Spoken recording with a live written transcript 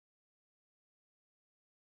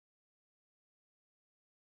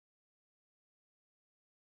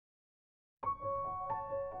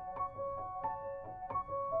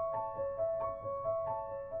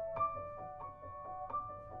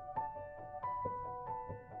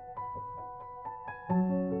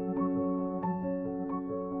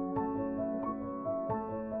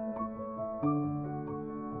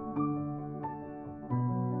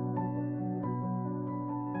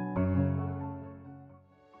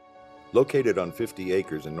Located on 50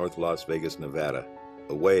 acres in North Las Vegas, Nevada,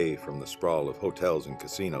 away from the sprawl of hotels and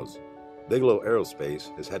casinos, Bigelow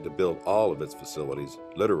Aerospace has had to build all of its facilities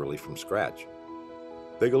literally from scratch.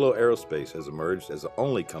 Bigelow Aerospace has emerged as the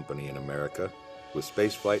only company in America with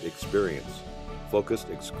spaceflight experience, focused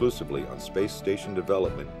exclusively on space station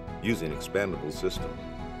development using expandable systems.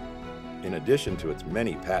 In addition to its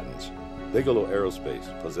many patents, Bigelow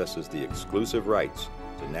Aerospace possesses the exclusive rights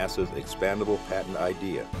to NASA's expandable patent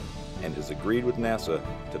idea and has agreed with NASA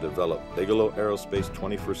to develop Bigelow Aerospace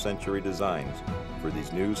 21st century designs for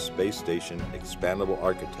these new space station expandable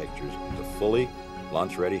architectures into fully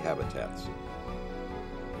launch-ready habitats.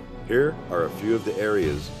 Here are a few of the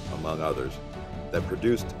areas, among others, that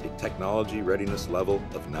produced a technology readiness level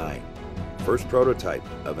of 9. First prototype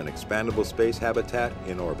of an expandable space habitat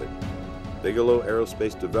in orbit. Bigelow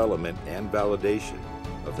Aerospace development and validation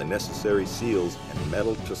of the necessary seals and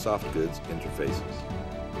metal to soft goods interfaces,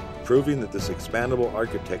 proving that this expandable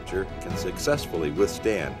architecture can successfully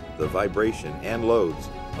withstand the vibration and loads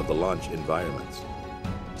of the launch environments.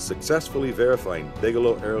 Successfully verifying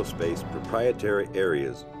Bigelow Aerospace proprietary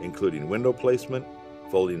areas, including window placement,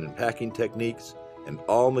 folding and packing techniques, and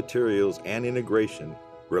all materials and integration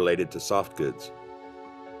related to soft goods.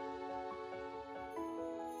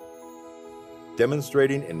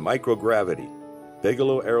 Demonstrating in microgravity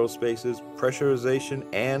Bigelow Aerospace's pressurization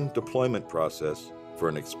and deployment process for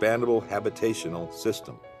an expandable habitational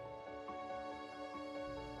system.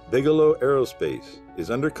 Bigelow Aerospace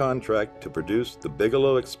is under contract to produce the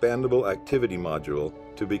Bigelow Expandable Activity Module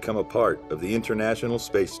to become a part of the International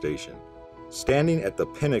Space Station. Standing at the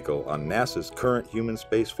pinnacle on NASA's current human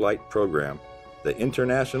spaceflight program, the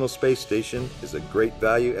International Space Station is a great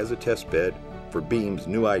value as a testbed for Beam's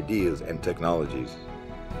new ideas and technologies.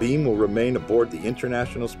 Beam will remain aboard the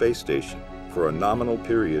International Space Station for a nominal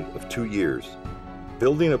period of 2 years.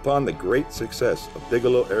 Building upon the great success of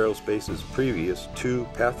Bigelow Aerospace's previous 2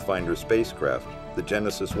 Pathfinder spacecraft, the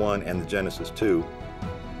Genesis 1 and the Genesis 2,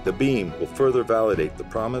 the Beam will further validate the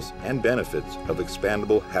promise and benefits of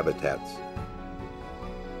expandable habitats.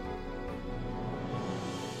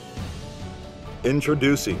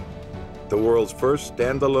 Introducing the world's first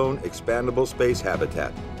standalone expandable space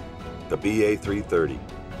habitat, the BA330.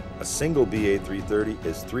 A single BA330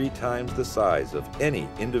 is 3 times the size of any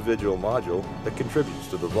individual module that contributes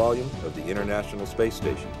to the volume of the International Space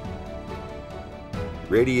Station.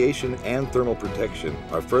 Radiation and thermal protection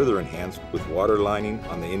are further enhanced with water lining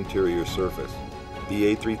on the interior surface.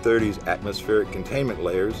 BA330's atmospheric containment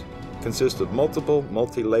layers consist of multiple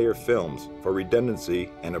multi-layer films for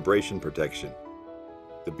redundancy and abrasion protection.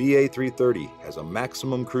 The BA330 has a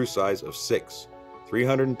maximum crew size of 6,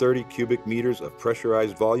 330 cubic meters of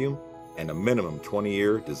pressurized volume, and a minimum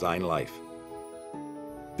 20-year design life.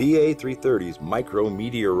 BA330's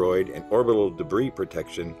micrometeoroid and orbital debris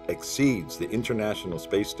protection exceeds the International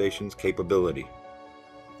Space Station's capability.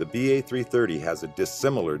 The BA330 has a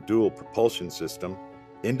dissimilar dual propulsion system,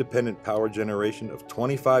 independent power generation of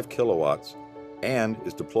 25 kilowatts, and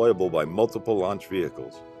is deployable by multiple launch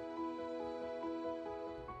vehicles.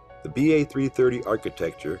 The BA330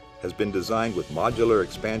 architecture has been designed with modular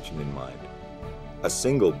expansion in mind. A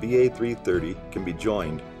single BA330 can be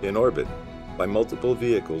joined in orbit by multiple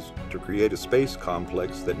vehicles to create a space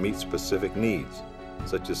complex that meets specific needs,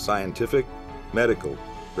 such as scientific, medical,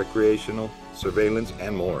 recreational, surveillance,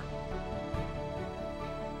 and more.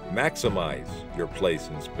 Maximize your place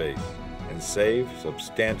in space and save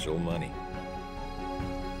substantial money.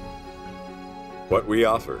 What we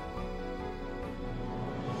offer.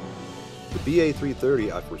 The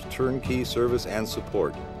BA330 offers turnkey service and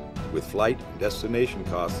support, with flight and destination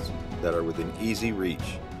costs that are within easy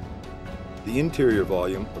reach. The interior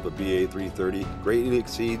volume of a BA330 greatly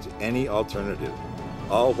exceeds any alternative,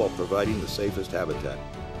 all while providing the safest habitat.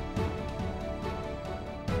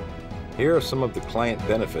 Here are some of the client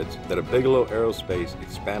benefits that a Bigelow Aerospace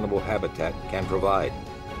expandable habitat can provide.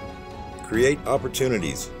 Create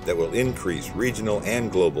opportunities that will increase regional and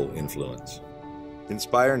global influence.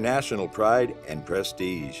 Inspire national pride and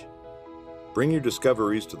prestige. Bring your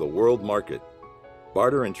discoveries to the world market.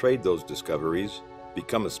 Barter and trade those discoveries.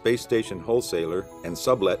 Become a space station wholesaler and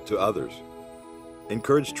sublet to others.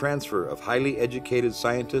 Encourage transfer of highly educated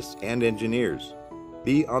scientists and engineers.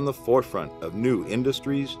 Be on the forefront of new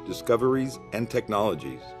industries, discoveries, and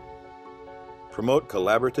technologies. Promote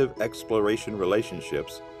collaborative exploration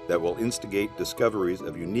relationships that will instigate discoveries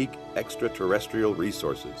of unique extraterrestrial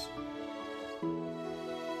resources.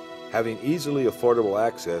 Having easily affordable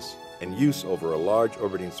access and use over a large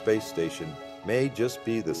orbiting space station may just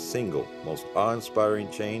be the single most awe-inspiring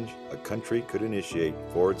change a country could initiate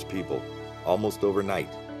for its people, almost overnight.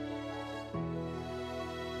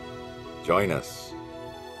 Join us.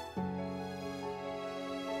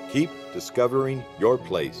 Keep discovering your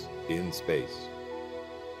place in space.